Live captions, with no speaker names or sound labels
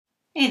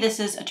Hey, this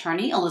is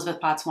attorney Elizabeth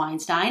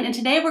Potts-Weinstein, and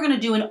today we're going to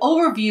do an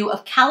overview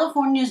of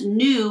California's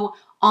new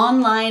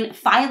online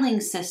filing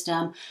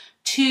system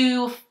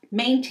to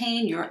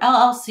maintain your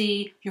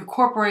LLC, your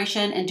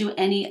corporation, and do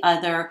any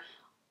other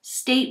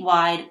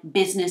statewide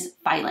business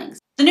filings.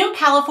 The new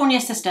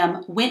California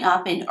system went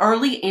up in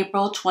early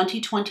April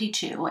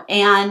 2022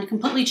 and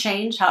completely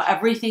changed how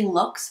everything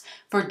looks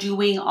for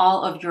doing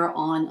all of your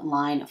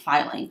online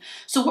filing.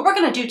 So what we're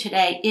going to do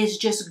today is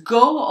just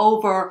go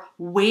over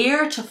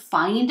where to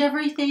find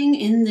everything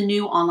in the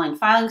new online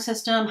filing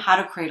system, how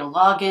to create a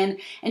login,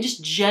 and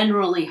just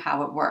generally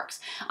how it works.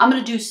 I'm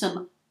going to do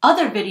some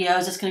other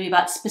videos that's going to be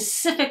about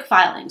specific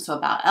filing, so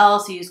about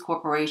LLCs,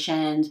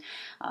 corporations,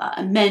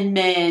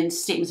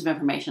 amendments, statements of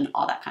information,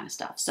 all that kind of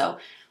stuff. So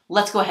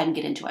let's go ahead and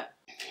get into it.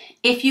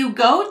 If you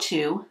go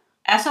to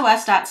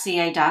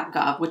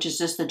sos.ca.gov, which is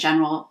just the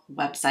general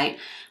website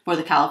for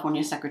the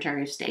California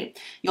Secretary of State,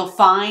 you'll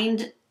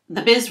find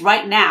the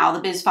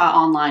Bizfile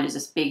Online is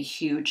this big,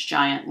 huge,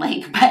 giant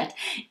link, but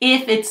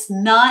if it's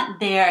not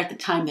there at the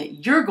time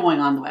that you're going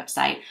on the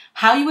website,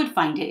 how you would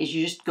find it is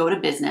you just go to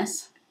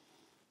business,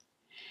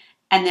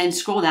 and then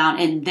scroll down,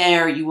 and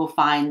there you will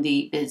find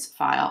the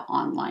Bizfile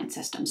Online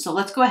system. So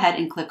let's go ahead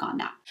and click on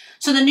that.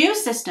 So the new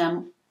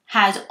system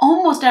has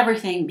almost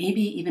everything,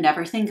 maybe even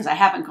everything, because I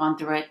haven't gone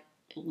through it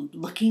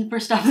looking for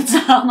stuff that's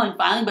not online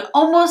filing, but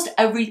almost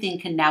everything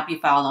can now be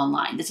filed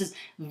online. This is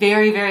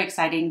very, very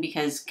exciting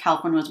because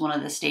California was one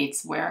of the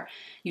states where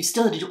you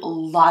still had to do a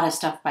lot of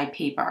stuff by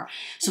paper.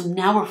 So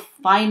now we're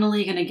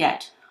finally going to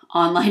get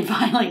online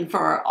filing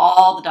for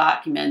all the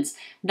documents,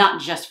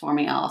 not just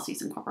forming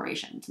LLCs and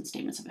corporations and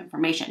statements of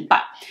information.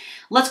 But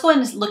let's go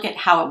ahead and look at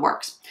how it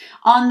works.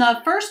 On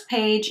the first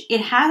page, it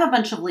has a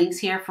bunch of links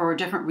here for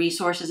different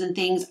resources and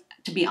things.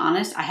 To be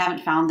honest, I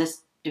haven't found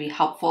this to be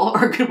helpful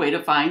or a good way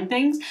to find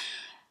things.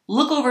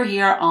 Look over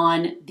here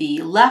on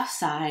the left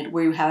side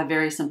where you have a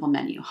very simple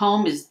menu.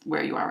 Home is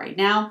where you are right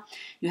now.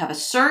 You have a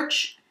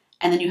search,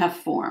 and then you have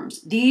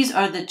forms. These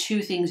are the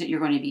two things that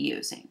you're going to be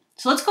using.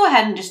 So let's go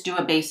ahead and just do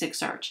a basic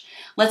search.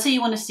 Let's say you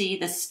want to see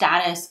the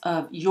status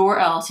of your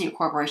LLC or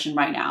corporation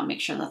right now.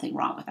 Make sure nothing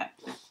wrong with it.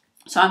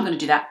 So I'm going to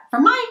do that for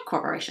my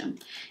corporation.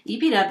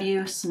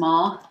 EPW,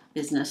 small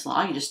business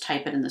law. You just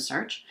type it in the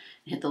search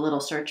and hit the little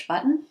search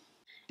button.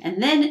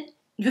 And then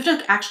you have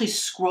to actually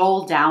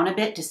scroll down a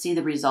bit to see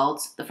the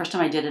results. The first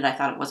time I did it, I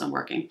thought it wasn't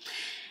working.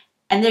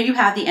 And there you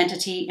have the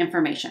entity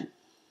information.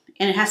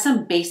 And it has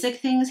some basic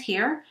things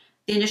here,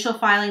 the initial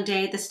filing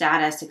date, the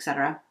status,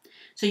 etc.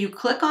 So you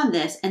click on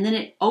this, and then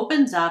it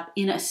opens up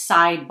in a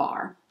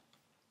sidebar.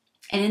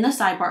 And in the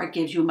sidebar, it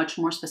gives you much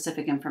more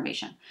specific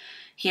information.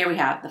 Here we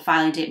have the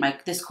filing date.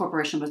 This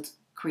corporation was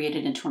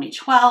created in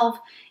 2012.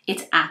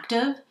 It's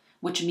active,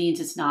 which means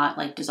it's not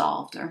like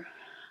dissolved or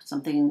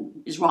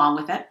something is wrong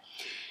with it.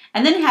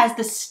 And then it has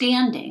the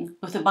standing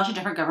with a bunch of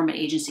different government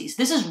agencies.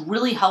 This is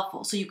really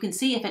helpful. So you can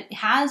see if it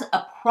has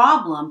a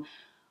problem,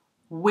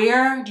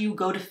 where do you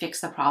go to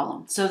fix the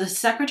problem? So the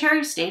Secretary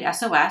of State,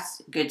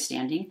 SOS, good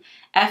standing.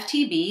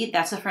 FTB,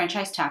 that's the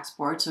Franchise Tax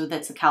Board, so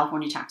that's the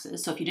California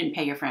taxes. So if you didn't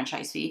pay your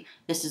franchise fee,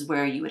 this is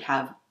where you would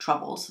have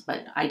troubles,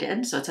 but I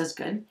did, so it says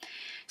good.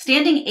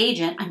 Standing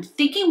agent, I'm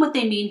thinking what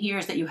they mean here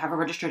is that you have a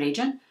registered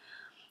agent.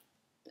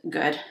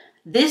 Good.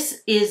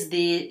 This is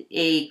the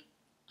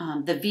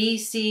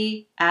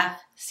VCFCF,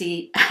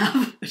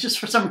 which is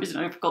for some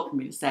reason difficult for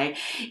me to say,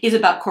 is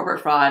about corporate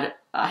fraud.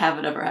 I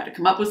haven't ever had to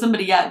come up with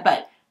somebody yet,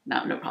 but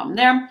no problem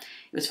there.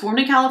 It was formed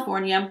in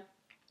California.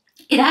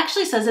 It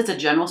actually says it's a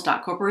general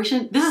stock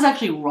corporation. This is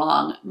actually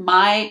wrong.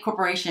 My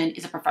corporation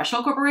is a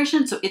professional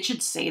corporation, so it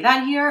should say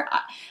that here.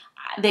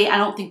 I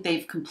don't think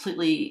they've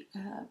completely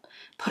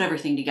put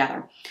everything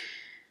together.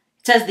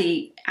 It says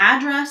the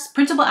address,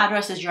 principal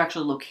address is your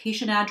actual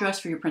location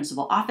address for your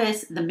principal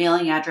office, the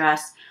mailing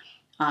address,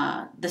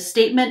 the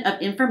statement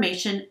of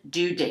information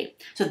due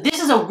date. So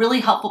this is a really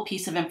helpful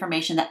piece of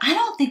information that I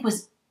don't think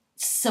was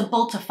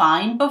simple to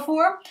find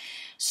before.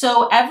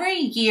 So every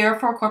year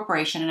for a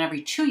corporation and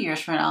every 2 years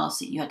for an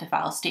LLC, you have to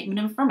file a statement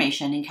of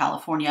information in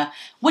California,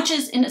 which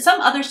is in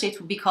some other states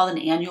would be called an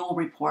annual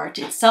report.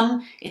 There's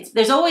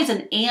always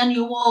an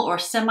annual or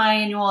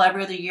semi-annual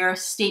every other year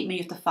statement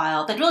you have to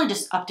file that really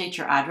just updates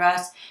your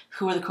address,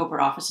 who the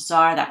corporate offices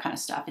are, that kind of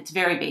stuff. It's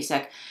very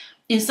basic.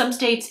 In some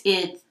states,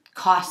 it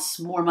costs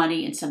more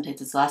money. In some states,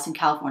 it's less. In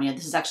California,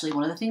 this is actually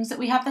one of the things that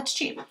we have that's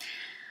cheap.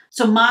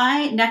 So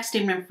my next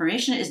statement of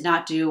information is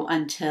not due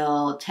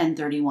until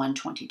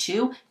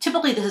 10/31/22.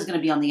 Typically, this is going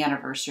to be on the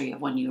anniversary of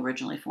when you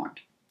originally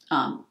formed.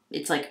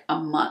 It's like a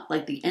month,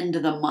 like the end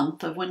of the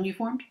month of when you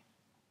formed.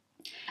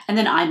 And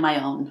then I'm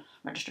my own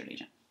registered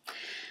agent.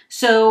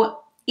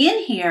 So in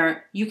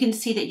here, you can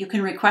see that you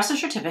can request a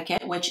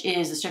certificate, which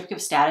is a certificate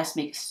of status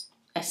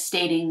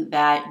stating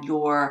that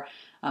your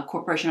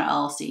corporation or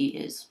LLC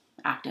is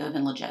active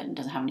and legit and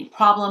doesn't have any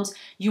problems.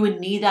 You would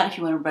need that if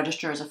you want to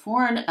register as a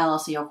foreign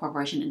LLC or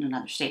corporation in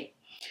another state.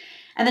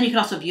 And then you can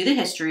also view the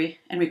history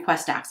and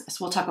request access.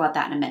 We'll talk about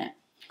that in a minute.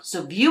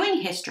 So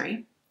viewing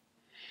history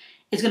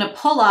is going to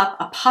pull up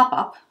a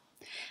pop-up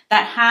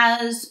that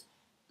has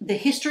the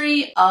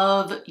history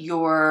of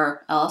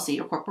your LLC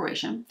or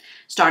corporation,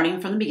 starting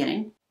from the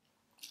beginning.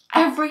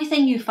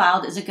 Everything you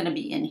filed isn't going to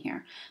be in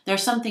here. There are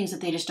some things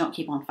that they just don't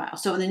keep on file.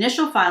 So the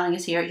initial filing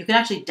is here. You can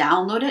actually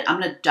download it. I'm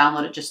going to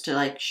download it just to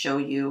like show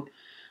you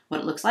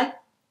what it looks like.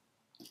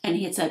 And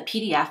it's a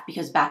PDF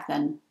because back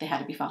then they had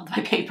to be filed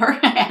by paper.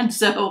 And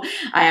so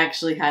I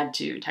actually had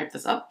to type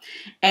this up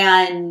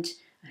and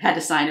had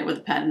to sign it with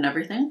a pen and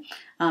everything.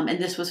 And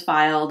this was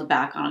filed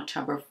back on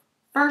October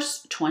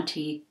 1st,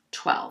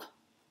 2012.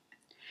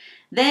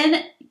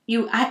 Then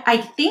I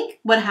think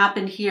what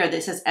happened here,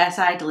 this says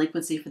SI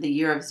delinquency for the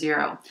year of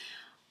 0.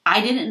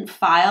 I didn't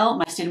file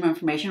my statement of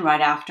information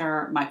right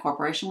after my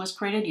corporation was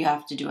created. You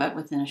have to do it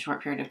within a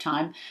short period of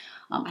time.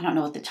 I don't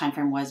know what the time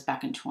frame was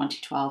back in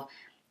 2012.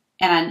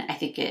 And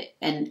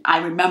I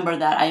remember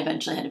that I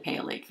eventually had to pay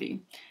a late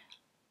fee.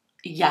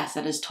 Yes,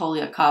 that is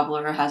totally a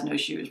cobbler has no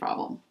shoes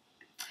problem.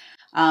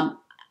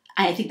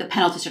 I think the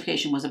penalty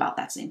certification was about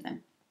that same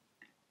thing.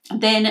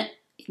 Then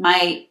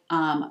my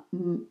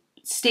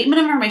statement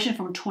of information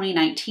from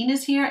 2019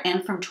 is here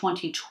and from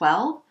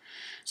 2012.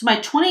 So my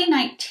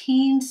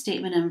 2019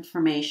 statement of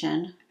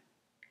information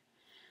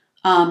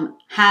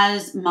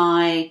has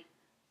my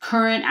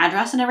current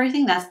address and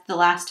everything. That's the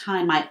last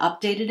time I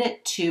updated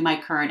it to my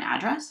current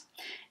address.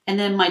 And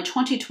then my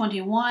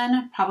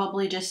 2021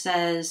 probably just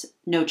says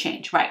no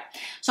change, right?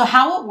 So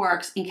how it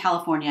works in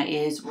California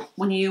is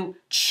when you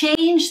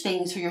change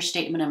things for your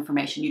statement of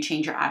information, you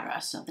change your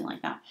address, something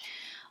like that,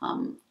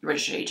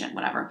 registered agent,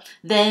 whatever,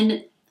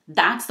 then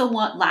that's the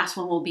last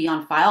one will be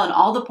on file, and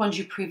all the ones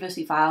you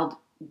previously filed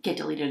get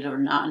deleted or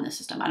not in the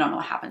system. I don't know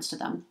what happens to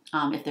them,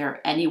 if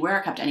they're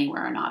anywhere, kept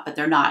anywhere or not, but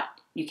they're not,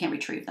 you can't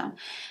retrieve them.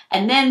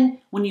 And then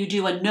when you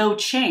do a no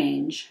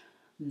change,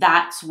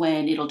 that's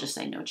when it'll just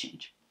say no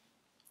change.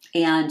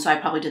 And so I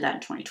probably did that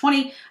in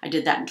 2020, I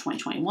did that in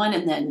 2021,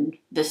 and then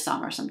this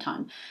summer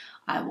sometime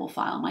I will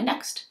file my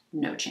next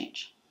no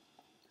change.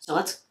 So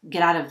let's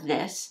get out of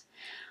this.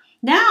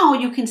 Now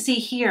you can see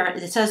here,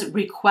 it says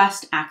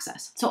request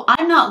access. So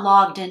I'm not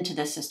logged into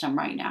this system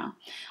right now.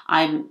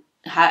 I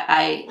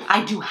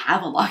do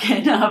have a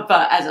login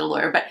but as a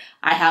lawyer, but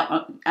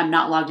I'm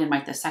not logged in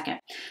right this second.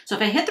 So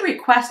if I hit the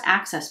request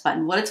access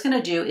button, what it's going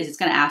to do is it's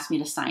going to ask me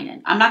to sign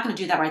in. I'm not going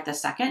to do that right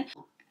this second.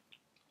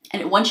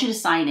 And it wants you to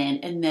sign in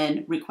and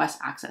then request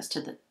access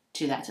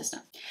to that system.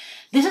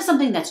 This is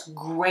something that's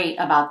great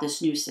about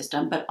this new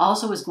system, but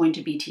also is going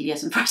to be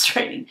tedious and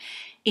frustrating.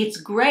 It's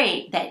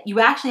great that you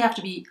actually have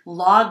to be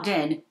logged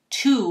in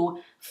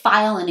to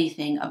file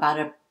anything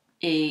about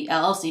a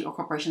LLC or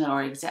corporation that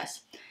already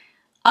exists.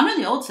 Under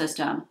the old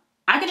system,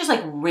 I could just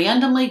like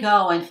randomly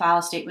go and file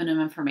a statement of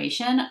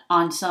information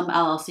on some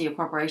LLC or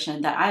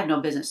corporation that I have no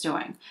business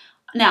doing.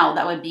 Now,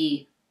 that would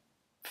be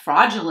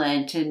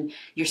fraudulent and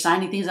you're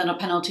signing things under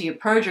penalty of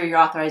perjury, you're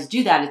authorized to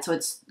do that, so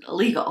it's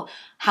illegal.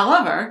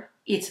 However,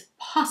 it's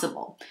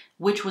possible,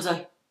 which was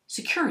a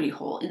security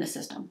hole in the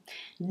system.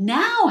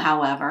 Now,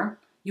 however,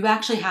 you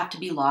actually have to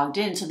be logged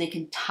in so they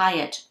can tie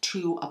it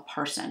to a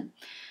person.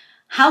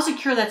 How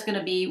secure that's going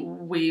to be,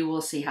 we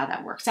will see how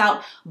that works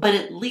out, but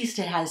at least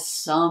it has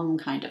some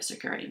kind of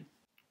security.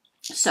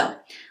 So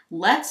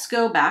let's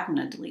go back. I'm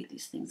going to delete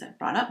these things I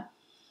brought up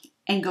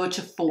and go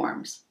to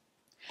forms.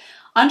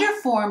 Under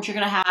forms, you're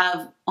going to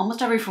have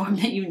almost every form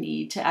that you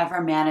need to ever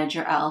manage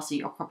your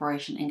LLC or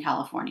corporation in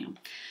California.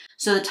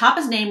 So the top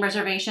is name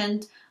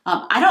reservations.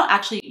 I don't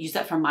actually use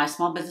that for my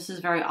small businesses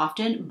very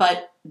often,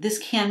 but this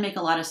can make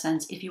a lot of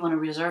sense if you want to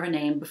reserve a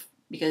name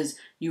because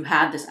you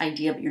have this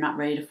idea, but you're not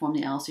ready to form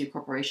the LLC or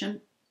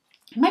corporation.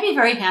 It might be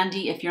very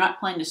handy if you're not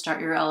planning to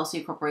start your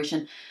LLC or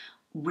corporation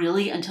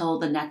really until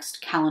the next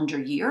calendar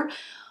year,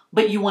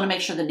 but you want to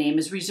make sure the name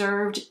is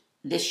reserved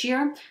this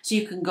year. So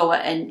you can go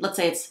and let's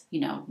say it's,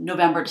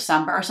 November,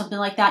 December or something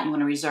like that. You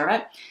want to reserve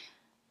it.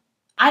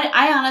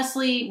 I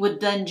honestly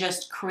would then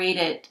just create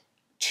it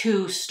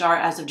to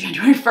start as of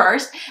January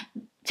 1st.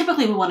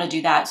 Typically we want to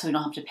do that so we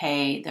don't have to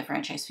pay the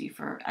franchise fee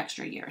for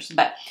extra years,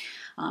 but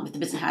if the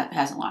business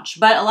hasn't launched.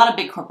 But a lot of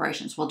big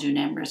corporations will do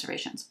name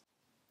reservations.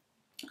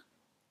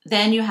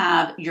 Then you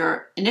have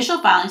your initial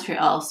filings for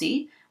your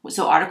LLC.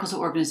 So articles of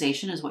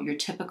organization is what you're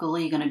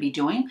typically going to be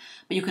doing,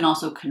 but you can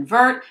also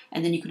convert,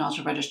 and then you can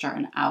also register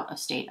an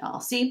out-of-state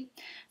LLC.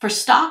 For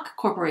stock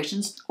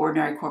corporations,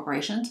 ordinary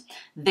corporations,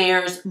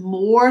 there's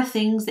more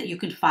things that you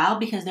can file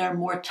because there are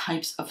more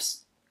types of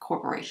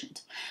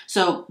corporations.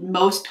 So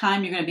most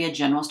time you're going to be a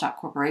general stock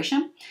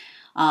corporation.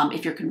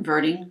 If you're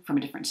converting from a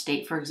different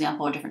state, for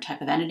example, or a different type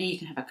of entity, you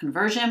can have a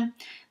conversion.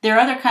 There are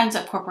other kinds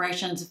of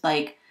corporations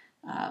like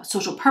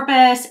social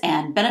purpose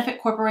and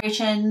benefit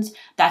corporations.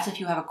 That's if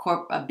you have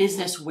a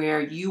business where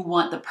you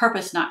want the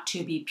purpose not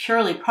to be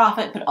purely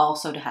profit, but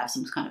also to have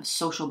some kind of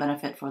social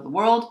benefit for the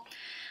world.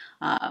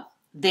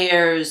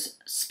 There's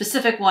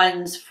specific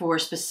ones for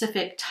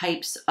specific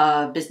types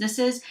of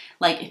businesses.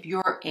 Like if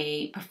you're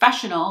a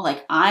professional,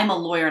 like I'm a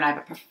lawyer and I have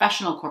a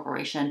professional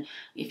corporation.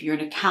 If you're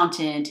an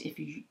accountant, if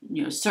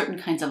you certain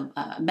kinds of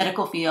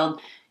medical field,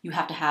 you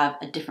have to have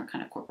a different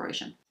kind of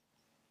corporation.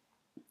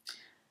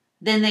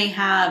 Then they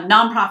have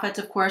nonprofits,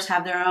 of course,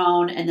 have their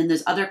own. And then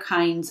there's other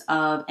kinds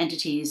of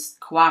entities,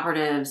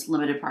 cooperatives,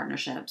 limited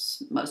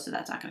partnerships. Most of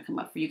that's not going to come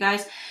up for you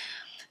guys.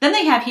 Then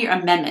they have here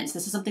amendments.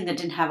 This is something that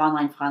didn't have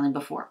online filing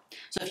before.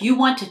 So if you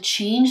want to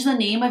change the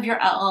name of your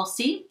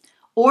LLC,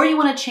 or you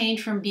want to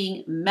change from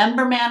being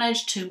member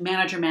managed to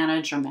manager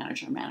managed, or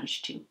manager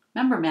managed to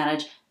member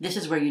managed, this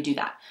is where you do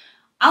that.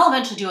 I'll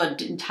eventually do an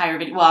entire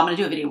video. Well, I'm going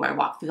to do a video where I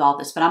walk through all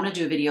this, but I'm going to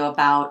do a video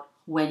about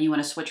when you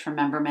want to switch from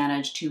member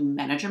managed to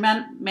manager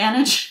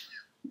managed.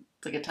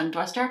 It's like a tongue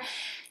twister.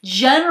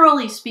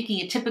 Generally speaking,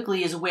 it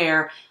typically is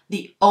where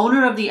the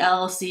owner of the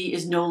LLC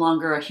is no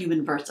longer a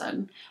human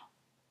person.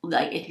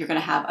 Like if you're going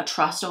to have a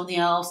trust own the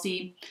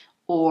LLC,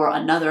 or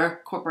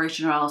another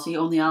corporation or LLC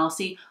own the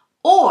LLC,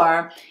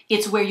 or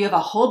it's where you have a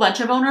whole bunch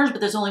of owners,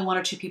 but there's only one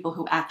or two people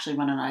who actually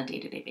run it on a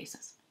day-to-day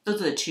basis.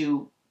 Those are the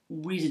two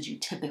reasons you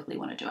typically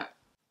want to do it.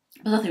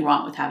 There's nothing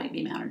wrong with having it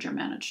be manager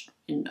managed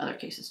in other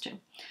cases too.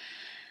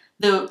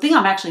 The thing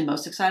I'm actually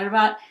most excited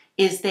about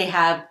is they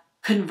have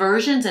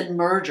conversions and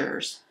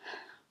mergers.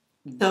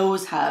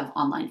 Those have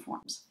online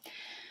forms.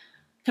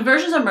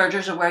 Conversions and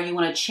mergers are where you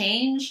want to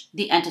change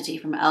the entity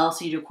from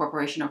LLC to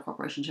corporation or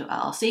corporation to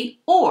LLC,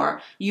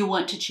 or you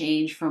want to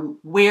change from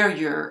where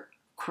you're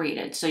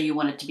created. So you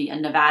want it to be a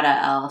Nevada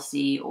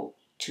LLC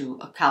to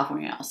a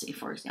California LLC,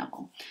 for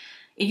example.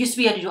 It used to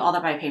be you had to do all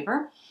that by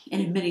paper,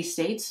 and in many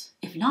states,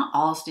 if not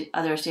all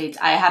other states,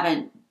 I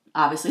haven't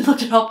obviously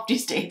looked at all 50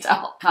 states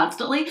out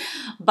constantly,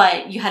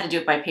 but you had to do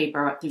it by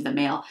paper through the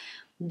mail.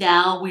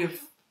 Now we're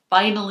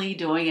finally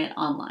doing it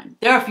online.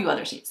 There are a few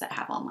other states that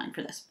have online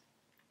for this,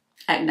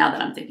 now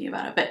that I'm thinking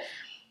about it. But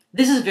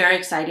this is very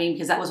exciting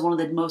because that was one of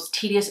the most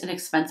tedious and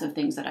expensive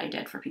things that I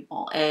did for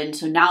people. And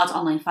so now it's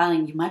online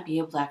filing. You might be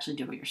able to actually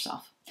do it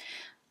yourself.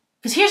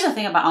 Because here's the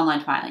thing about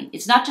online filing.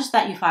 It's not just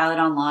that you file it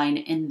online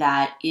and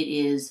that it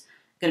is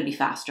going to be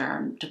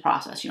faster to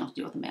process. You don't have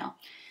to deal with the mail.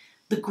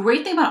 The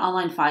great thing about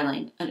online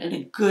filing, and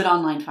a good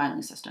online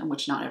filing system,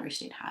 which not every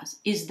state has,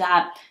 is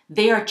that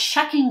they are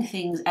checking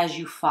things as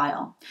you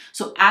file.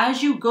 So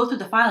as you go through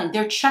the filing,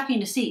 they're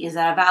checking to see, is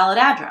that a valid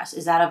address?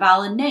 Is that a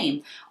valid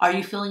name? Are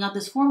you filling out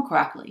this form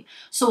correctly?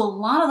 So a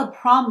lot of the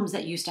problems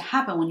that used to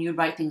happen when you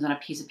write things on a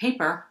piece of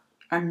paper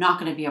are not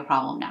going to be a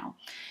problem now.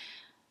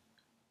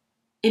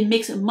 It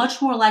makes it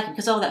much more likely,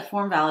 because of that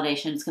form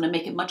validation, it's going to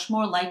make it much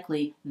more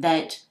likely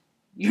that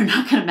you're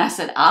not going to mess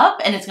it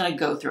up and it's going to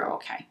go through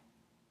okay.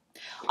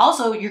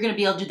 Also, you're going to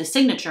be able to do the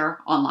signature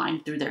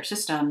online through their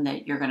system,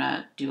 that you're going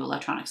to do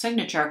electronic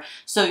signature,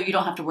 so you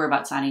don't have to worry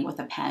about signing with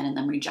a pen and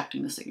then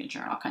rejecting the signature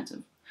and all kinds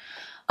of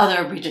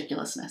other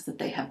ridiculousness that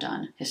they have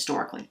done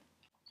historically.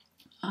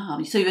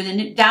 So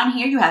down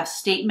here you have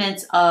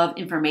statements of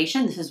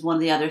information. This is one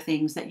of the other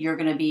things that you're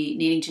going to be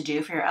needing to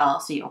do for your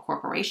LLC or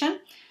corporation.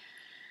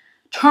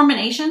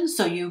 Termination,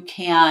 so you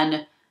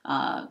can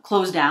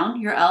close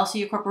down your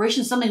LLC or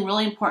corporation. Something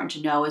really important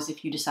to know is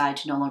if you decide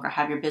to no longer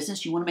have your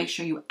business, you want to make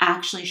sure you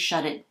actually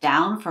shut it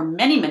down for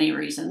many, many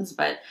reasons,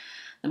 but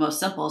the most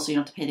simple, so you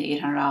don't have to pay the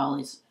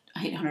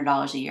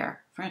 $800 a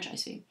year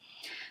franchise fee.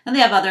 Then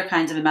they have other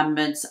kinds of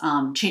amendments,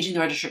 changing the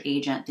registered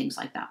agent, things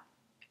like that.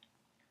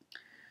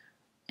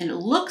 And it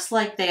looks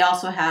like they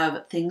also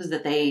have things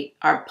that they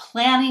are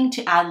planning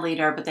to add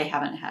later, but they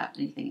haven't had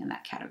anything in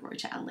that category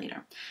to add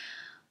later.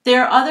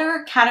 There are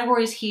other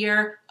categories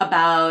here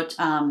about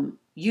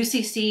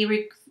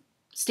UCC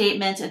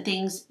statements and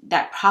things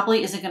that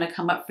probably isn't going to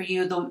come up for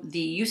you.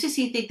 The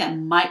UCC thing that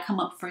might come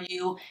up for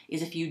you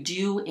is if you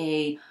do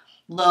a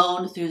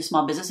loan through the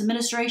Small Business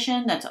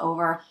Administration that's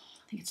over,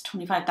 I think it's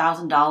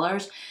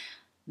 $25,000,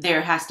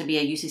 there has to be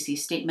a UCC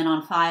statement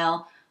on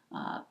file.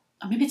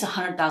 Or maybe it's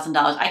 $100,000.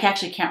 I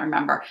actually can't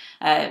remember.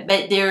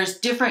 But there's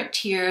different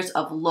tiers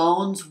of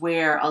loans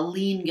where a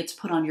lien gets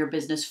put on your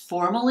business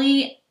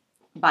formally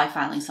by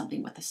filing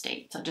something with the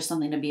state. So just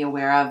something to be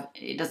aware of.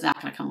 It does not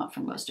going to come up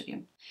for most of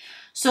you.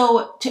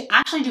 So to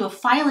actually do a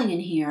filing in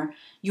here,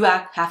 you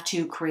have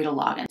to create a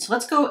login. So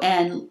let's go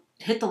and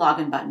hit the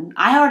login button.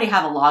 I already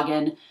have a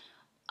login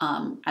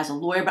as a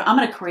lawyer, but I'm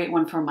going to create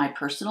one for my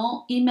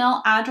personal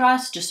email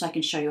address just so I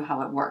can show you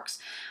how it works.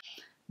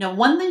 Now,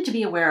 one thing to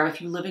be aware of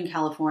if you live in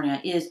California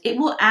is it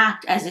will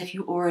act as if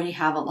you already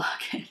have a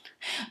login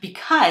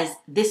because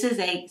this is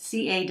a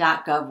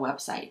ca.gov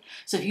website.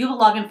 So if you have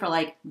a login for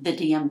like the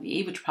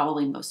DMV, which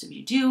probably most of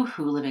you do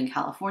who live in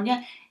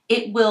California,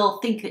 it will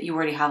think that you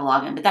already have a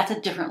login, but that's a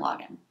different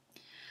login.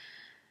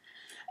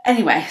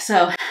 Anyway,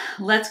 so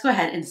let's go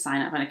ahead and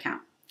sign up an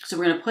account. So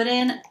we're going to put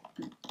in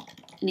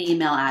an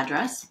email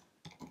address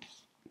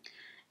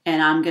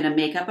and I'm going to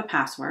make up a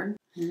password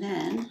and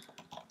then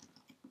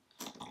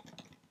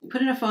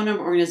put in a phone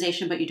number,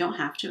 organization, but you don't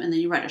have to, and then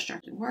you register.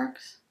 It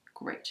works.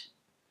 Great.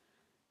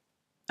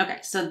 Okay,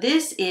 so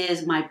this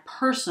is my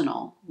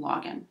personal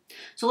login.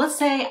 So let's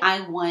say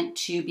I want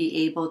to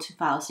be able to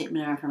file a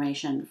statement of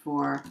information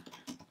for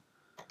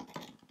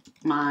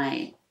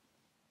my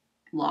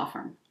law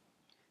firm.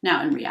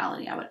 Now, in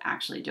reality, I would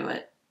actually do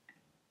it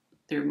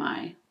through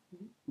my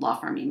law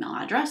firm email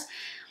address,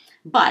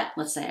 but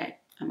let's say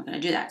I'm going to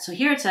do that. So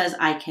here it says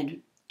I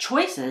can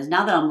choices,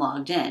 now that I'm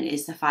logged in,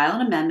 is to file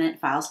an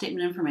amendment, file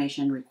statement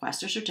information,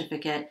 request a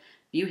certificate,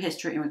 view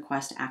history, and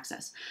request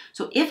access.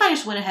 So if I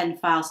just went ahead and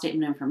file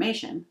statement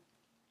information,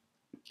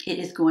 it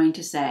is going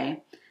to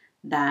say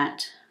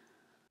that,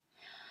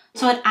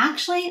 so it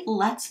actually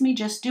lets me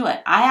just do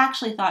it. I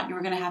actually thought you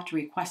were going to have to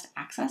request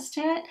access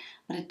to it,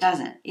 but it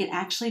doesn't. It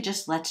actually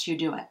just lets you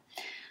do it.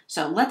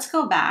 So let's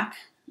go back.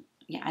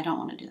 Yeah, I don't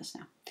want to do this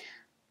now.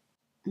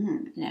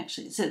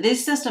 Actually, so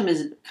this system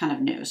is kind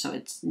of new, so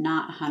it's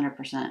not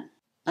 100%.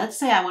 Let's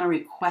say I want to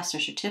request a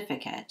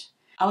certificate.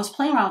 I was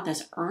playing around with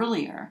this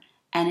earlier,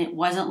 and it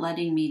wasn't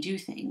letting me do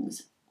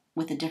things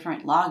with a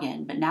different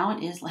login, but now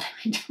it is letting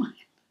me do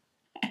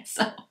it.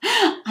 So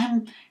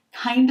I'm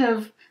kind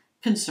of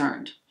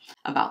concerned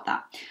about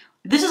that.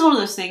 This is one of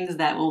those things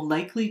that will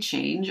likely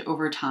change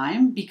over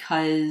time,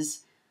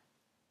 because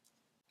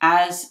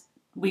as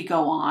we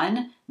go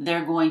on,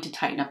 they're going to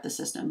tighten up the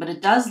system. But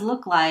it does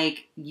look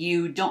like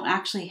you don't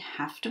actually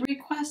have to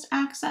request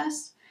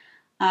access.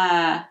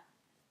 To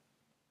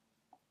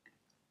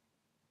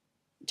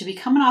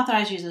become an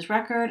authorized user of this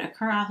record, a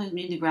current author will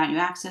need to grant you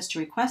access. To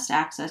request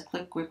access,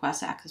 click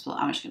request access. Well,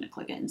 I'm just going to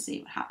click it and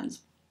see what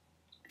happens.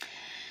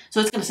 So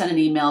it's going to send an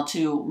email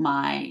to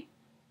my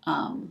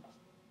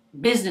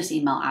business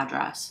email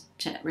address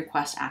to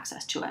request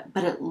access to it.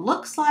 But it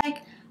looks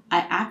like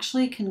I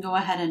actually can go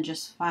ahead and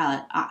just file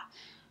it.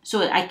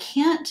 So I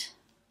can't.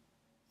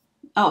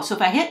 Oh, so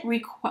if I hit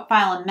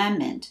file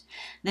amendment,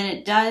 then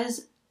it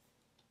does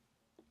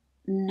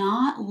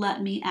not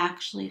let me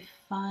actually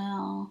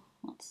file.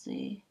 Let's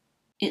see.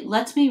 It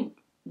lets me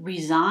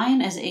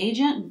resign as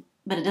agent,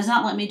 but it does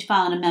not let me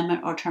file an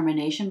amendment or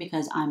termination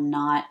because I'm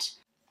not.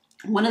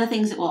 One of the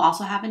things that will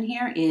also happen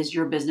here is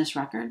your business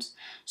records.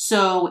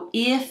 So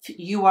if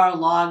you are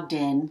logged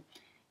in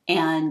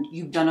and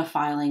you've done a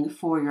filing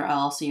for your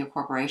LLC or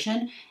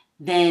corporation,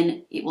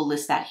 then it will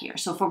list that here.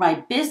 So for my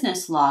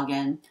business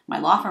login, my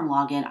law firm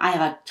login, I have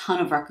a ton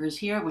of records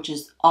here, which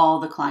is all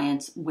the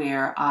clients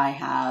where I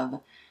have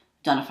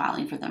done a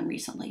filing for them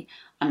recently.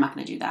 I'm not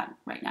going to do that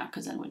right now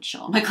because then it would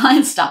show all my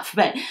client stuff.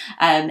 But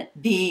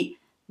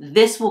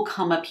this will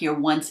come up here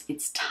once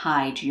it's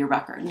tied to your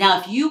record. Now,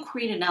 if you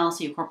created an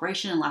LLC or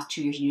corporation in the last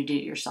 2 years and you did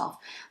it yourself,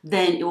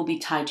 then it will be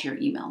tied to your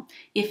email.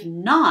 If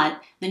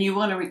not, then you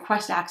want to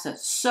request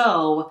access.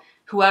 So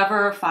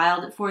whoever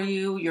filed it for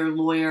you, your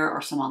lawyer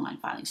or some online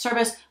filing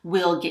service,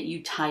 will get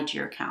you tied to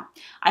your account.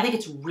 I think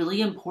it's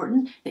really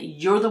important that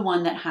you're the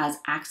one that has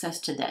access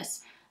to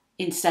this,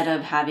 instead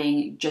of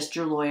having just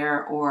your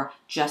lawyer or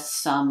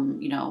just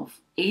some,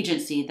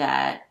 agency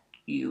that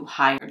you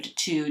hired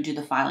to do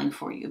the filing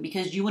for you,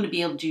 because you want to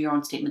be able to do your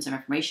own statements of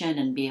information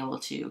and be able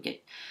to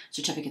get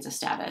certificates of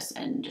status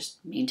and just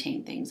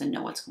maintain things and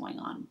know what's going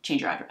on,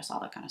 change your address,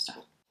 all that kind of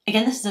stuff.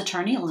 Again, this is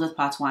attorney Elizabeth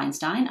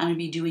Potts-Weinstein. I'm going to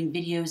be doing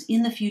videos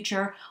in the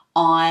future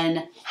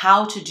on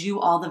how to do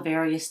all the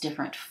various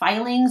different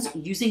filings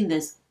using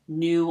this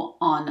new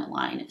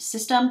online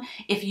system.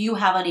 If you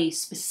have any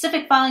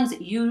specific filings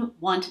that you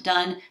want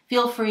done,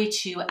 feel free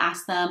to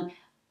ask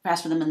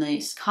for them in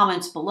the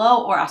comments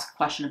below, or ask a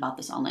question about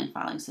this online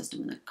filing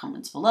system in the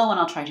comments below, and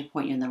I'll try to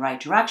point you in the right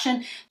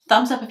direction.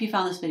 Thumbs up if you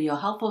found this video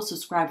helpful,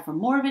 subscribe for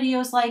more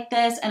videos like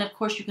this, and of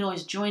course you can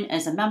always join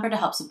as a member to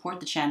help support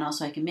the channel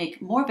so I can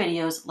make more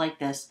videos like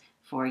this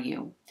for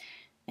you.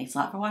 Thanks a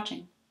lot for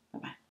watching. Bye-bye.